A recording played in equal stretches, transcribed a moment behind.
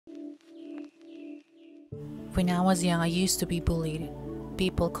When I was young, I used to be bullied.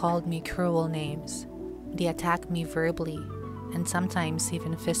 People called me cruel names. They attacked me verbally and sometimes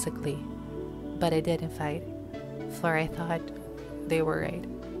even physically. But I didn't fight, for I thought they were right.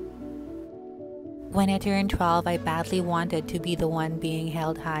 When I turned 12, I badly wanted to be the one being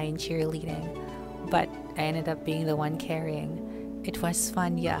held high in cheerleading, but I ended up being the one carrying. It was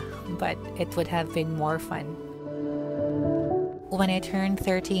fun, yeah, but it would have been more fun. When I turned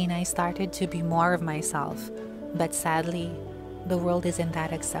 13, I started to be more of myself, but sadly, the world isn't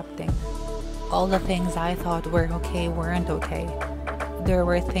that accepting. All the things I thought were okay weren't okay. There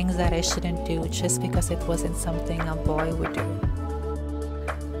were things that I shouldn't do just because it wasn't something a boy would do.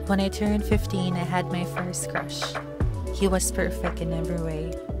 When I turned 15, I had my first crush. He was perfect in every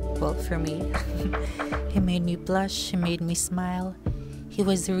way. Well, for me. He made me blush, he made me smile. He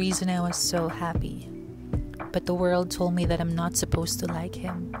was the reason I was so happy. But the world told me that I'm not supposed to like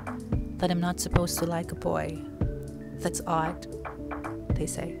him, that I'm not supposed to like a boy. That's odd, they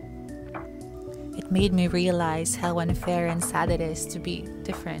say. It made me realize how unfair and sad it is to be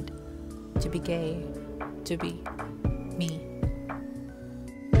different, to be gay, to be me.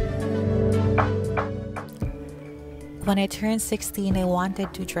 When I turned 16, I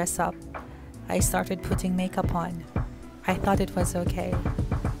wanted to dress up. I started putting makeup on. I thought it was okay.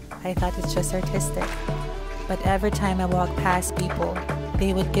 I thought it's just artistic. But every time I walked past people,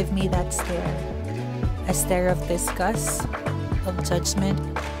 they would give me that stare. A stare of disgust, of judgment,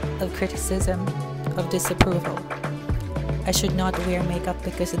 of criticism, of disapproval. I should not wear makeup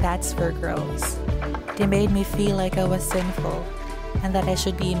because that's for girls. They made me feel like I was sinful and that I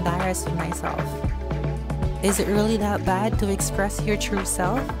should be embarrassed of myself. Is it really that bad to express your true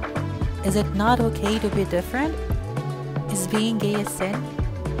self? Is it not okay to be different? Is being gay a sin?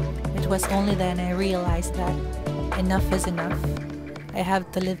 It was only then I realized that enough is enough. I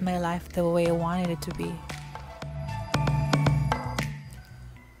have to live my life the way I wanted it to be.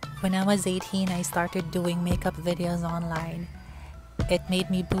 When I was 18, I started doing makeup videos online. It made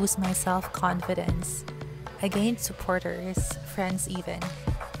me boost my self-confidence. I gained supporters, friends even.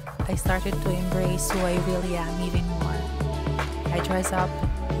 I started to embrace who I really am even more. I dressed up,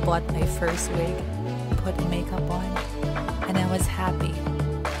 bought my first wig, put makeup on, and I was happy.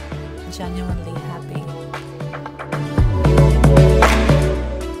 Genuinely happy.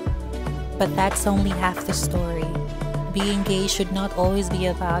 But that's only half the story. Being gay should not always be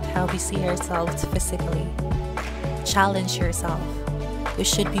about how we see ourselves physically. Challenge yourself. You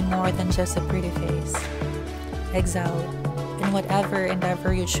should be more than just a pretty face. Excel in whatever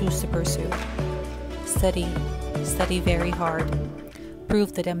endeavor you choose to pursue. Study very hard.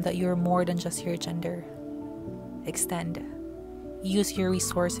 Prove to them that you're more than just your gender. Extend. Use your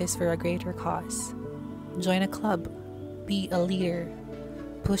resources for a greater cause. Join a club. Be a leader.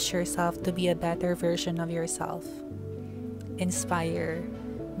 Push yourself to be a better version of yourself. Inspire.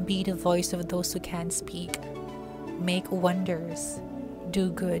 Be the voice of those who can't speak. Make wonders. Do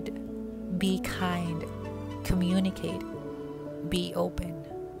good. Be kind. Communicate. Be open.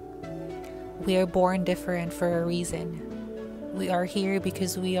 We are born different for a reason. We are here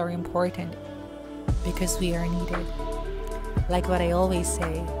because we are important. Because we are needed. Like what I always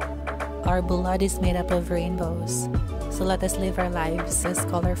say, our blood is made up of rainbows. So let us live our lives as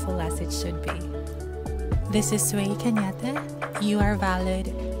colorful as it should be. This is Sway Cañete. You are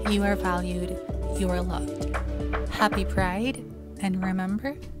valid, you are valued, you are loved. Happy Pride, and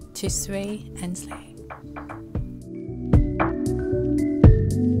remember to sway and slay.